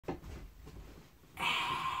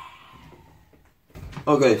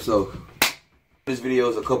Okay, so this video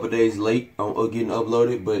is a couple days late on getting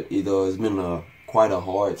uploaded, but it's been quite a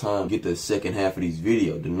hard time to get the second half of these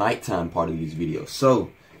videos, the nighttime part of these videos. So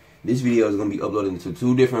this video is gonna be uploaded into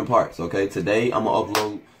two different parts. Okay, today I'm gonna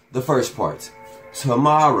upload the first part.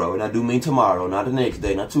 Tomorrow, and I do mean tomorrow, not the next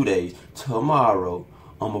day, not 2 days. Tomorrow,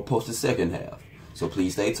 I'm gonna post the second half. So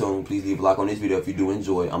please stay tuned. Please leave a like on this video if you do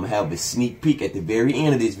enjoy. I'm gonna have a sneak peek at the very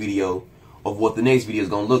end of this video of what the next video is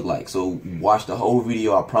gonna look like. So watch the whole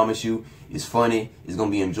video. I promise you, it's funny. It's gonna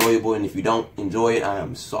be enjoyable. And if you don't enjoy it, I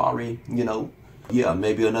am sorry. You know, yeah,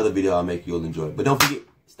 maybe another video I'll make you'll enjoy. But don't forget,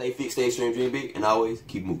 stay fit, stay extreme, dream big, and always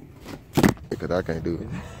keep moving. Because I can't do it.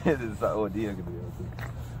 This is our ordeal.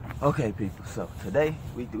 Okay, people. So today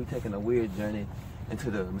we taking a weird journey into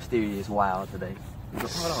the mysterious wild today.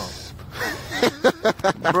 Hold on,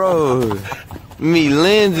 Bro, me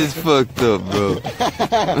lens is fucked up, bro.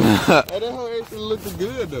 That whole actually looked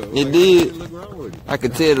good though. It like, did. Look wrong with it. I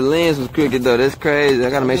could tell the lens was crooked though. That's crazy. I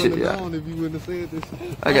gotta make sure y'all. If you wouldn't have said this.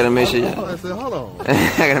 I gotta make sure y'all. I said, hold on.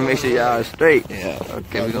 I gotta make sure y'all straight. Yeah.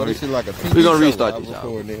 Okay. Like, this shit like a TV we gonna show. restart this, y'all.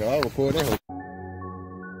 I'll record that.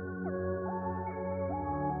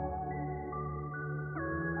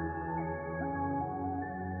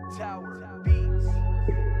 Tower Beats.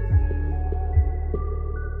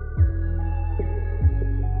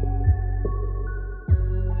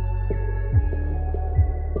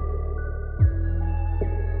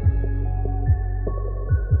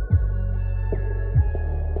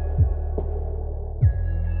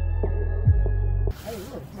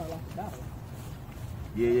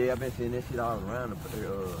 Yeah, I've been seeing this shit all around the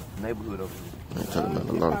neighborhood over here. I'm talking about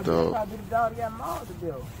a lot of dog. Probably the dog got mauled to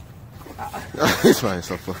build. This man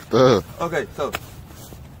so fucked up. Okay, so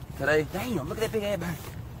today, damn, look at that big ass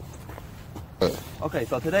bird. Okay,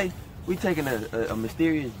 so today we taking a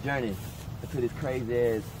mysterious journey into this crazy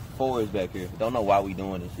ass forest back here. Don't know why we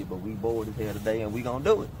doing this shit, but we bored as hell today and we gonna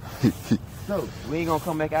do it. So we ain't gonna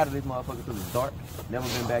come back out of this motherfucker till it's dark. Never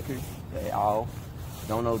been back here at all.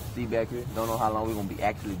 Don't know to see back here. Don't know how long we gonna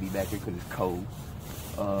actually be back here because it's cold.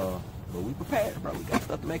 But we prepared, bro. We got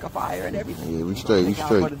stuff to make a fire and everything. Yeah, we straight, we Thank y'all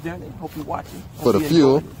straight. for the journey. Hope you watching. For the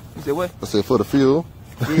fuel. You said what? I said for the fuel.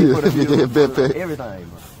 Yeah, for the fuel, Yeah, for backpack. everything,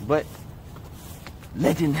 bro. But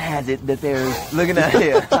legend has it that there's looking at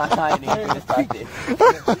here. I ain't even gonna start this.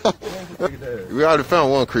 We already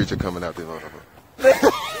found one creature coming out this motherfucker.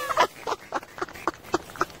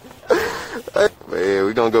 Man,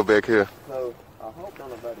 we gonna go back here So I hope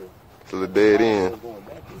none of nobody. to the dead end.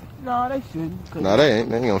 No, they shouldn't. Nah, they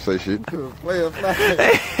ain't gonna say shit. Play a flag.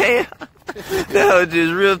 That was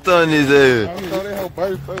just ripped on his ass. I thought they whole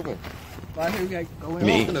bird open. Right here, we got going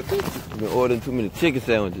Me. on. Been ordering too many chicken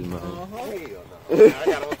sandwiches, man.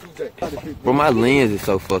 Bro, my lens is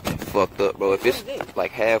so fucking fucked up, bro. If it's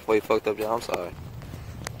like halfway fucked up, y'all, I'm sorry.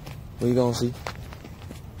 What you gonna see?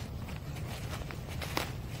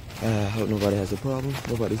 I hope nobody has a problem.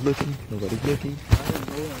 Nobody's looking. Nobody's looking.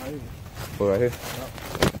 Oh, right here?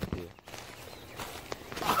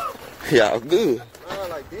 Yeah, good.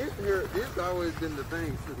 Like this here, this always been the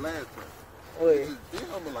thing since last time. Wait. This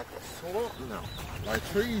almost like a swamp now. Like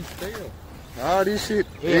trees still. All this shit,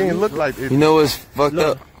 it ain't look like it. You know what's fucked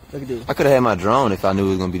up? Look at this. I could have had my drone if I knew it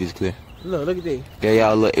was gonna be this clear. Look at this. Gave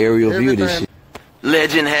y'all a little aerial view of this Everything. shit.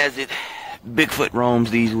 Legend has it, Bigfoot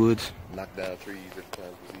roams these woods. Knock down trees every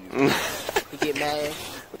time You get mad?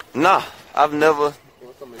 Nah, I've never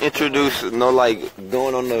introduced no like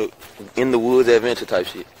going on the in the woods adventure type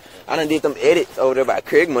shit. I done did them edits over there by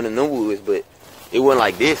Craigman in the woods, but it wasn't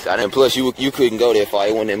like this. And plus you couldn't go that far.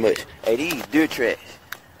 It wasn't that much. Hey, these deer tracks.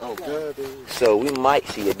 Oh god, dude. So we might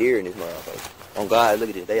see a deer in this motherfucker. On God, look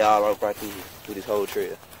at this. They all right through this whole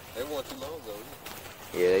trail. They weren't too long ago.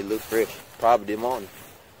 Yeah, they look fresh. Probably this morning.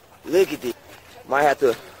 Look at this. Might have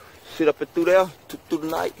to sit up through there through the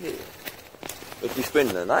night here. If you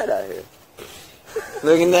spending the night out here.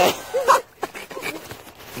 Look at that.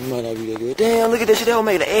 You might not be that good. Damn, look at this shit. They all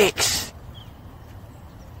made an X.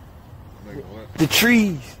 The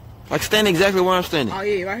trees. Like standing exactly where I'm standing. Oh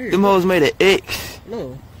yeah, right here. Them hoes made an X.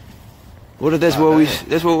 No. What if that's where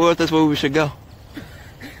that's where we should go?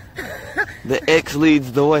 The X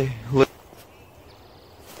leads the way. Look.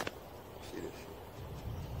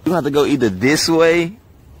 You have to go either this way,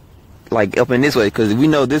 like up in this way, because we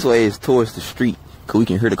know this way is towards the street, because we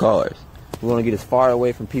can hear the cars. We want to get as far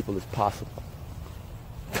away from people as possible.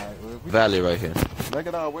 Valley right here. Make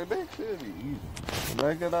it all the way back should be easy.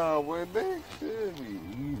 Make it all the way back should be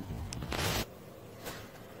easy.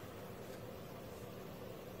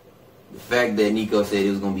 The fact that Nico said it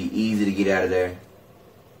was going to be easy to get out of there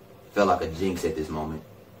felt like a jinx at this moment.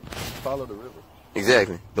 Follow the river.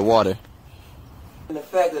 Exactly. The water. And the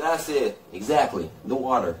fact that I said, exactly, the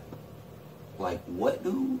water. Like, what,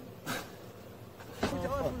 dude?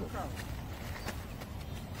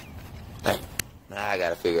 Now I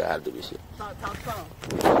gotta figure out how to do this shit.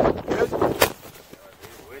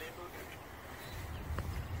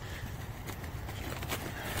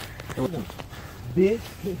 Bitch?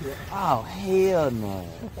 Oh, hell no.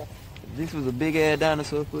 This was a big ass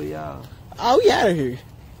dinosaur for y'all. Oh, we out of here.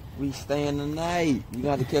 We staying the night. You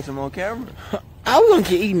got to catch him on camera. Oh, we gonna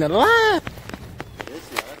get eaten alive.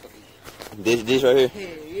 This right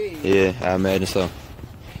here? Yeah, I imagine so.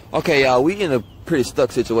 Okay, y'all, we in a pretty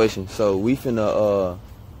stuck situation. So we finna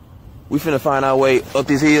find our way up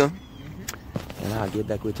this hill. And I'll get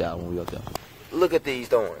back with y'all when we up there. Look at these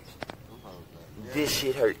thorns. This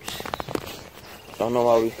shit hurts. Don't know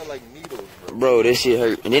why we. Like needles, bro, this shit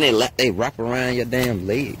hurt. And then they wrap around your damn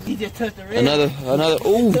leg. He just touched the red. Another.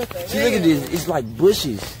 Ooh, see, look at this. It's like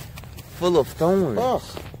bushes full of thorns. Oh.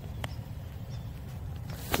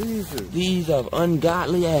 Jesus. These are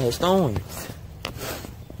ungodly ass thorns.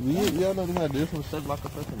 Y'all know how this one stuck like a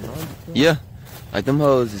fucking knife? Yeah, like them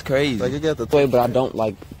hoes is crazy. Like it got the Wait, but I don't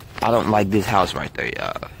like this house right there,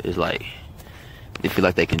 y'all. It's like they feel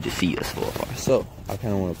like they can just see us so far. So I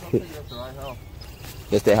kind of want to put.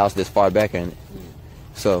 That's that house that's far back in it.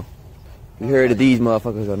 So we heard that these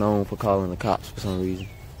motherfuckers are known for calling the cops for some reason.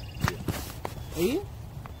 Yeah?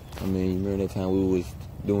 I mean, you remember that time we was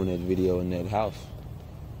doing that video in that house?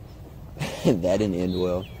 That didn't end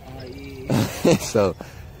well. Yeah. So,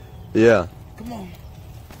 yeah. Come on.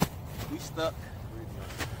 We stuck.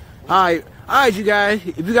 Alright, you guys.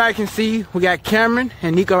 If you guys can see, we got Cameron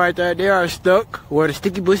and Nico right there. They are stuck where the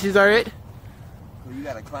sticky bushes are at. So you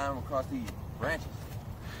gotta climb across these branches.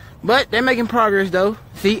 But they're making progress though.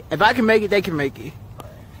 See, if I can make it, they can make it.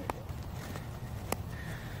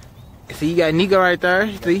 See, you got Nico right there.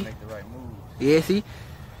 You gotta See? make the right move. Yeah, see?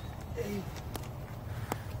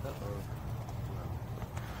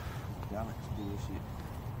 Y'all like to do this shit.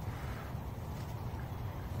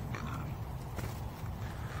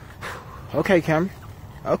 Okay, Cameron.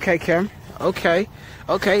 Okay, Cameron. Okay.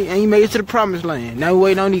 Okay, and you made it to the promised land. Now we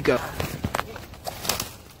waiting on Nico.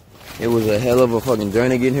 It was a hell of a fucking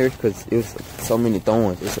journey getting here because it was so many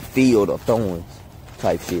thorns. It's a field of thorns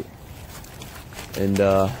type shit. And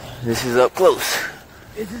this is up close.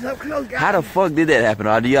 This is up close, guys. How the fuck did that happen?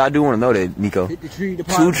 I do want to know that, Nico. Hit the tree. The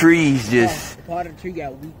Two trees just the part of the tree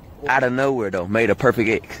got weak. out of nowhere though made a perfect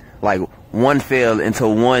X. Like one fell into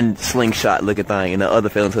one slingshot looking thing and the other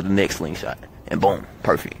fell into the next slingshot. And boom,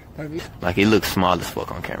 perfect. Perfect. Like it looks small as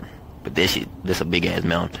fuck on camera. But this shit, this a big ass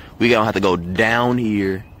mountain. We gonna have to go down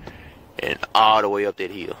here and all the way up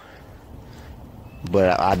that hill.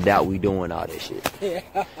 But I doubt we doing all that shit.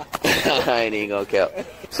 I ain't even gonna count.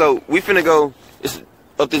 So we finna go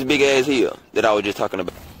up this big ass hill that I was just talking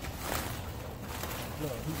about.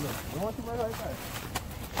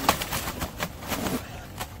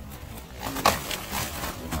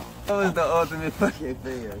 That was the ultimate fucking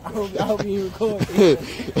fail. I hope you record this.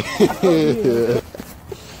 Let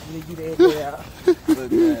me get the edge out.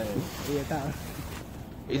 Look, man. Yeah, time.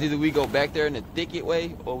 It's either we go back there in the thicket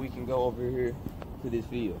way or we can go over here to this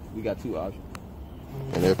field. We got two options.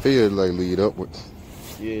 And that field like lead upwards.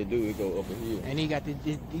 Yeah, dude, we go over here. And he got these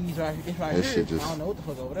right, this right That here. shit just- I don't know what the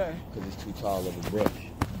fuck over there. Because it's too tall of a brush.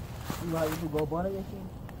 You like you go butter that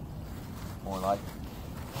shit? More like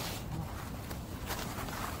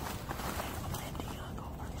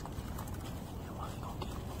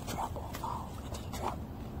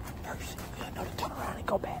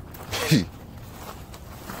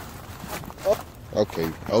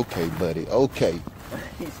Okay, buddy. Okay.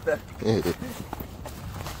 He's stuck.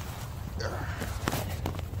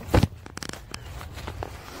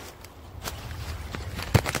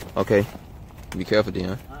 Okay. Be careful,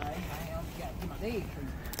 Dion. Alright, I gotta get my legs free.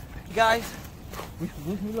 You guys,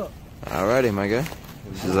 Wish me luck. Alrighty, my guy.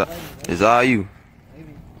 This is all you.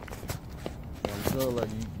 Maybe. I feel like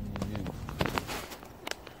you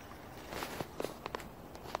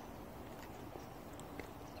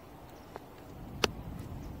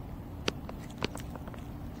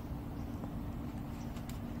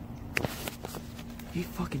He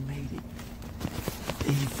fucking made it.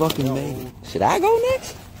 He fucking made it. Should I go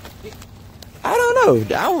next? I don't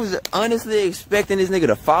know. I was honestly expecting this nigga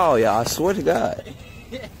to fall, y'all. I swear to God.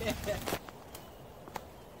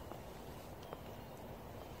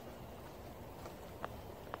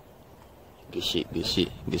 Good shit, good shit,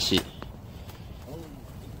 good shit.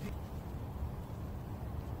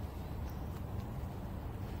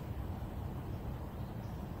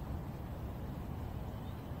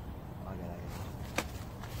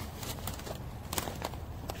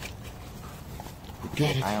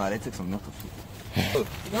 ain't like they took some mental shit. Look,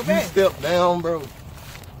 you step down, bro.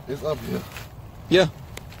 It's up here. Yeah.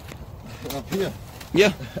 Up here.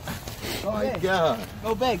 Yeah. Oh my God.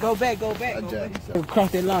 Go back, go back, go back. I Go jacked back. yourself.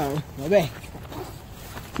 Cross that line. Go back.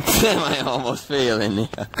 I almost fell in there.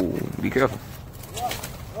 Ooh, be careful.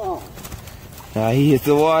 Nah, he hit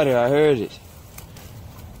the water. I heard it.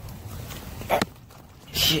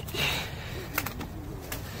 Shit.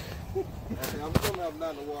 I'm coming up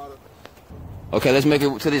down the water. Okay, let's make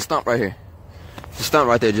it to this stump right here. The stump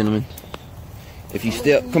right there, gentlemen. If you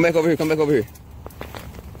step, come back over here. Come back over here.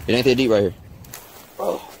 It ain't that deep right here.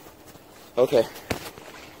 Oh. Okay.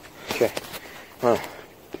 Okay. Huh.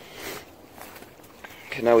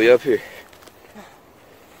 Okay, now we up here.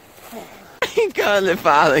 He calling it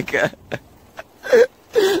Father God.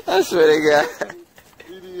 I swear to God.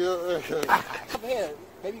 Come here.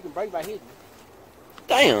 Maybe you can break by hitting.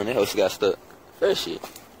 Damn, that house got stuck. That shit.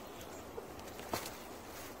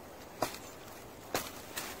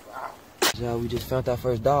 Yeah, we just found our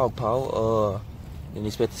first dog, Paul. Didn't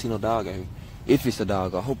expect to see no dog out here. If it's a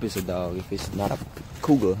dog, I hope it's a dog. If it's not a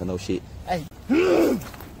cougar or no shit. Hey.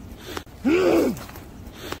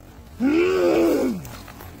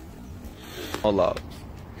 Oh, Lord.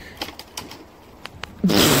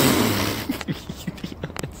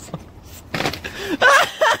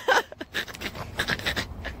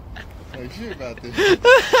 Hey, shit about this.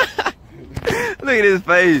 Look at his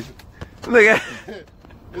face. Look at.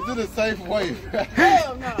 Is it a safe way?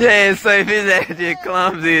 Hell no. Yeah, it's safe. His ass just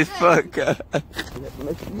clumsy as fuck. Uh-huh.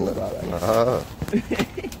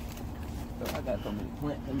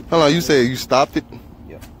 Hold on, you said you stopped it?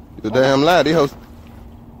 Yeah. You damn lie. They hoes.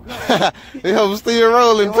 They hoes still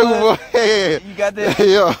rolling too, boy. Yeah. You got that?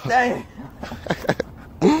 Yeah. Dang.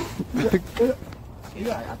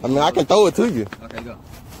 I mean, I can throw it to you. Okay, go.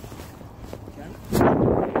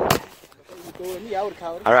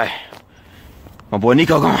 All right. My boy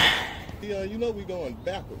Nico gone. Yeah, you know we going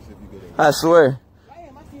backwards if you go there. I swear.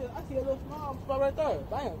 Bam, I see a little small spot right there.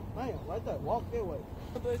 Bam, bam, right there. Walk that way.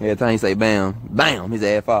 Every time he say bam, bam, his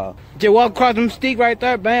ass fall. Just walk across them stick right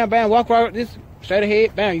there. Bam, bam. Walk right this straight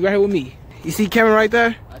ahead. Bam, you right here with me. You see Cameron right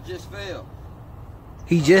there? I just fell.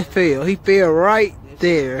 He just fell. He fell right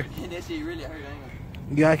there. That shit really hurt, ain't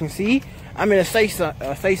You guys can see. I'm in a safe spot.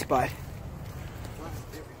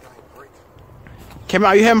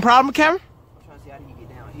 Cameron, are you having a problem, Cameron? I'm trying to see how do you get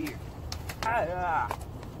down here.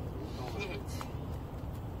 Shit.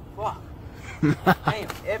 Fuck. Damn,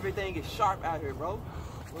 everything is sharp out here, bro.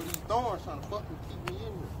 Well, these thorns trying to fucking keep me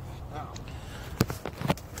in here. Ow.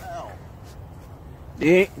 Ow.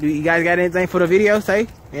 Yeah, do you guys got anything for the video? Say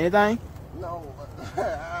anything? No.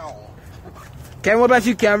 Ow. Cameron, what about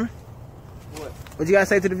you, Cameron? What? What you gotta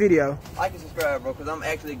say to the video? Like and subscribe, bro, because I'm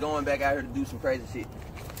actually going back out here to do some crazy shit.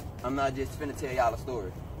 I'm not just finna tell y'all a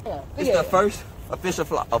story. Yeah. It's the first official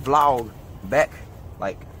vlog back,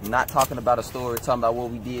 like not talking about a story, talking about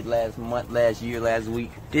what we did last month, last year, last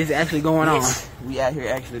week. This is actually going on. We out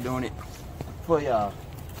here actually doing it for y'all.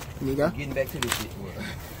 Here you go. Getting back to this shit.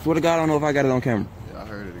 Swear to God, I don't know if I got it on camera. Yeah, I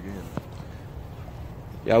heard it again.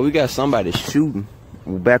 Yeah, we got somebody shooting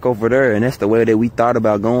back over there, and that's the way that we thought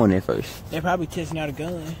about going at first. They're probably testing out a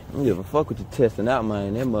gun. I don't give a fuck what you testing out,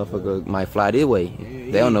 man. That motherfucker might fly this way.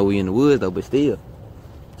 They don't know we in the woods though, but still.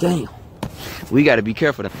 Damn. We gotta be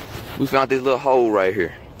careful. We found this little hole right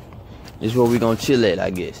here. This is where we gonna chill at, I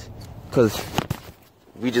guess. Cause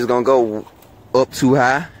we just gonna go up too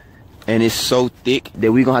high, and it's so thick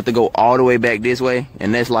that we gonna have to go all the way back this way,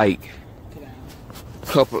 and that's like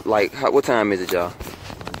couple, like, what time is it, y'all?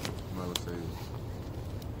 Well, let's say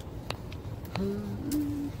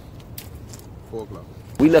 4 o'clock.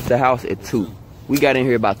 We left the house at 2. We got in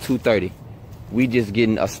here about 2:30. We just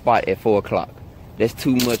getting a spot at 4 o'clock. That's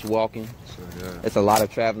too much walking. So, yeah. That's a lot of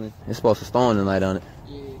traveling. It's supposed to storm tonight on it.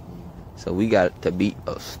 So we got to beat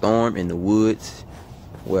a storm in the woods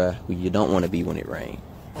where you don't want to be when it rains.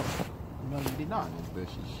 No, you did not. That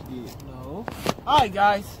shit. No. Alright,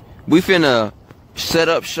 guys. We finna set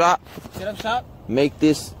up shop, Set up shop. make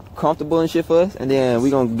this comfortable and shit for us, and then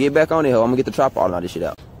we gonna get back on it. I'm gonna get the tripod and all this shit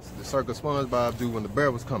out. The circle SpongeBob do when the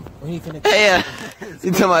bear was coming. When he finna Hey, yeah.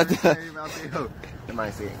 You talking about that? They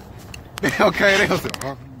might say it. Okay, they gonna say,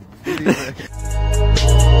 huh?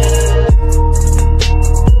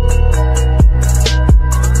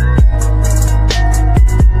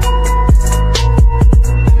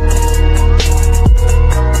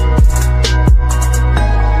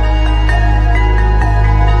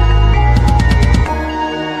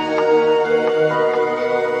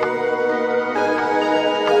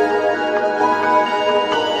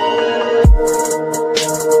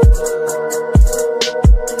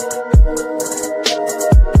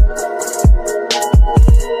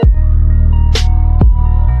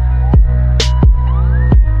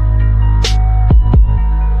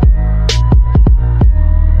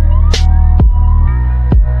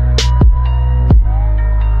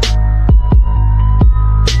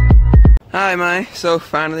 Alright, man. So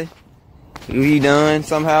finally, we done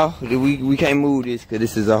somehow. We can't move this because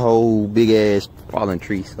this is a whole big ass fallen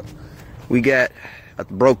tree. So we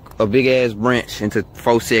broke a big ass branch into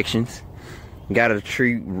 4 sections. Got a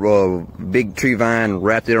tree, big tree vine,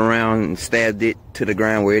 wrapped it around and stabbed it to the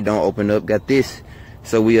ground where it don't open up. Got this,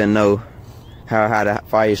 so we'll know how the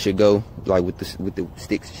fire should go, like with the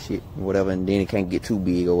sticks and shit, whatever, and then it can't get too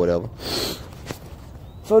big or whatever.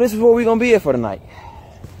 So this is where we gonna be at for the night,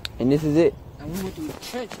 and this is it.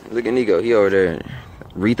 Look at Nico, he over there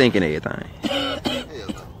rethinking everything.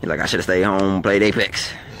 He's like, I should have stayed home, played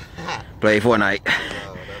Apex, played Fortnite.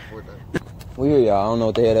 We here, y'all. I don't know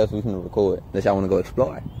what the hell else we can record unless y'all want to go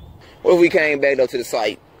explore. What if we came back though to the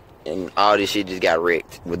site and all this shit just got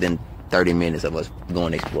wrecked within 30 minutes of us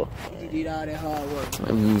going to explore? You did all that hard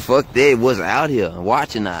work. Fuck that, wasn't out here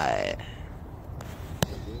watching that.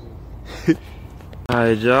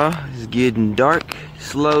 Alright, y'all. It's getting dark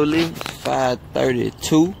slowly.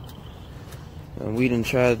 5:32. And we done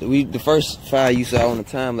tried. The first fire you saw on the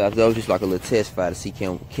time lapse, that was just like a little test fire to see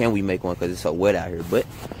can we make one because it's so wet out here. But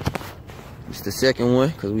it's the second one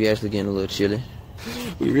because we actually getting a little chilly.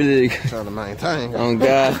 We really trying to maintain. Oh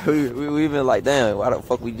God, we been like, damn, why the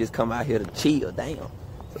fuck we just come out here to chill? Damn.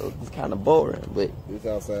 So it's kind of boring, but it's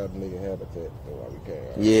outside the nigga habitat. That's why we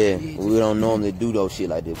can't. Yeah, we don't normally do those shit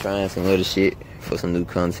like this. Trying some other shit for some new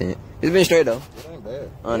content. It's been straight though. It ain't bad.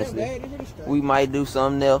 Honestly, It ain't bad, it's we might do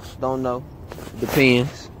something else. Don't know.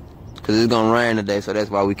 Depends. Cause it's gonna rain today, so that's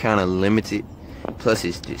why we kind of limited. Plus,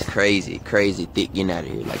 it's just crazy thick getting out of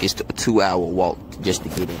here. Like, it's a 2-hour walk just to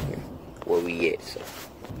get in here where we at, so.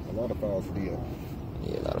 A lot of files for Dion.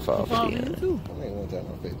 Yeah, a lot of files for Dion. too. I ain't one time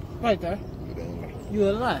I failed. Right there. You You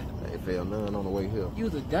a lie. I ain't failed none on the way here. You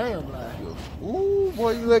was a damn lie. Ooh,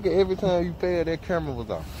 boy, you look at every time you failed, that camera was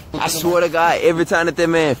off. I swear to God, every time that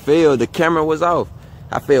man failed, the camera was off.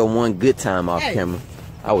 I failed one good time off camera.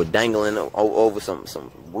 I was dangling over some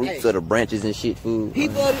roots of the branches and shit, food.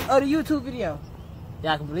 People of the YouTube video.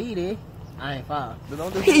 Y'all can believe it. I ain't foul.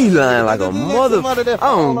 He lying like a mother.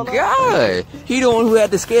 Oh God, he the one who had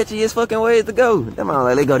the sketchiest fucking ways to go. That man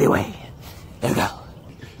like, let's go this way. Let's go.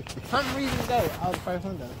 Some reason to go. I was the first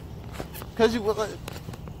one though. Cause you was like,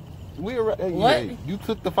 we were. What? You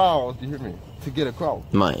took the files. You hear me? To get across.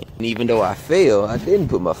 Man, and even though I failed, I didn't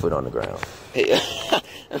put my foot on the ground. That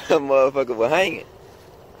motherfucker was hanging.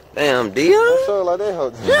 Damn, Dion. I'm sure like that hoe.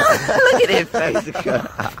 Look at that face.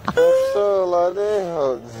 I'm sure like that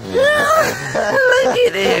hoe. Look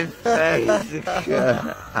at that face.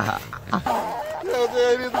 Yo,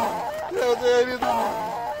 daddy.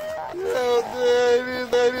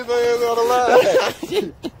 On the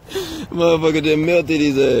line. Motherfucker just melted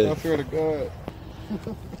his I ass. swear to God.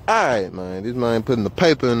 Alright, man. This man putting the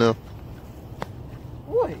paper in there.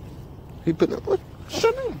 What? He putting the. What?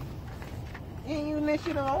 Shut up. You ain't using that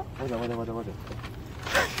shit at all? What's up?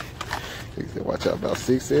 He said, watch out about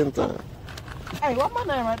 6, 7 times. Hey, what's my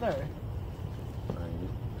name right there?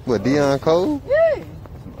 What, Dion Cole? Yeah.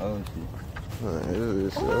 Some old shit. Man,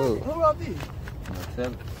 this is Who wrote this?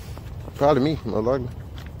 Myself. Probably me, most likely.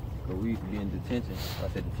 But we used to be in detention. I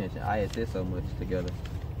said detention. ISS so much together.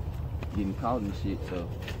 Getting caught and shit, so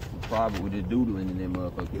we probably with the doodling in them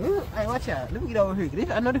motherfuckers. Hey, watch out. Let me get over here.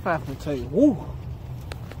 I know this 5 from tell you. Woo.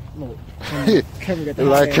 Look. Cameron got the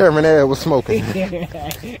Like Cameron Air was smoking.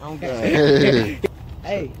 I'm Hey.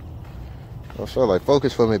 Hey. I'm sure, like,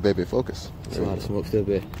 focus for me, baby, focus. That's a lot of smoke still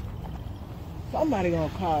there. Somebody gonna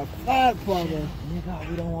call fire department. Nigga,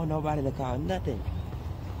 we don't want nobody to call nothing.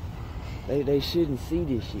 They shouldn't see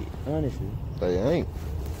this shit, honestly. They ain't.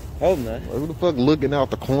 Hope not. Like, who the fuck looking out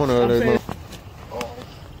the corner of their mouth?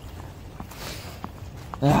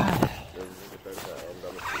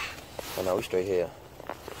 Oh no, we straight here.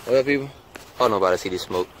 What up, people? Oh, nobody see this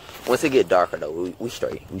smoke. Once it get darker though, we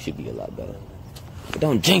straight. We should be a lot better. But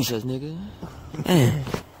don't jinx us, nigga. Man.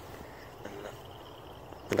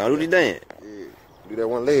 Don't do the dance. Yeah. Do that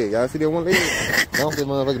one leg. Y'all see that one leg? Don't say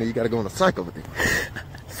motherfucker, you gotta go in a circle with it.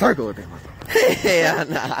 Circle with it, motherfucker. Hell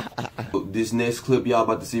nah. This next clip y'all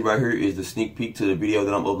about to see right here is the sneak peek to the video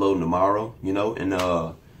that I'm uploading tomorrow, you know, and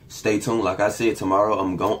stay tuned. Like I said, tomorrow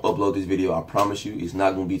I'm gonna upload this video. I promise you, it's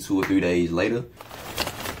not gonna be 2 or 3 days later.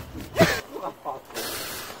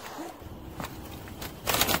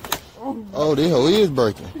 Oh, this hoe is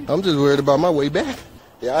breaking. I'm just worried about my way back.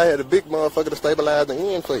 Yeah, I had a big motherfucker to stabilize the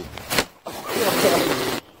end for you.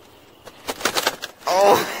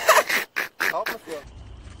 Oh.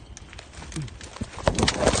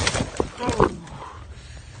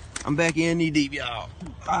 I'm back in knee deep, y'all.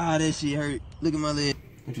 Ah, that shit hurt. Look at my leg.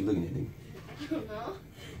 What you looking at, nigga?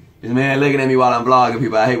 This man looking at me while I'm vlogging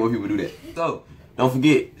people. I hate when people do that. So, Don't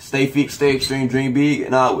forget, stay fit, stay extreme, dream big,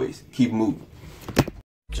 and always keep moving.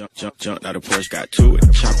 Jump out the Porsche, got to it.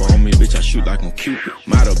 Chopper on me, bitch, I shoot like I'm Cupid.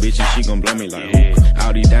 Model bitch, and she gon' blow me like hookah.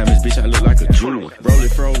 All these diamonds, bitch, I look like a jeweler. Roll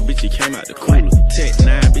it froze, bitch, it came out the cooler. Tech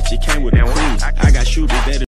 9, bitch, it came with a cooler. I got shooters that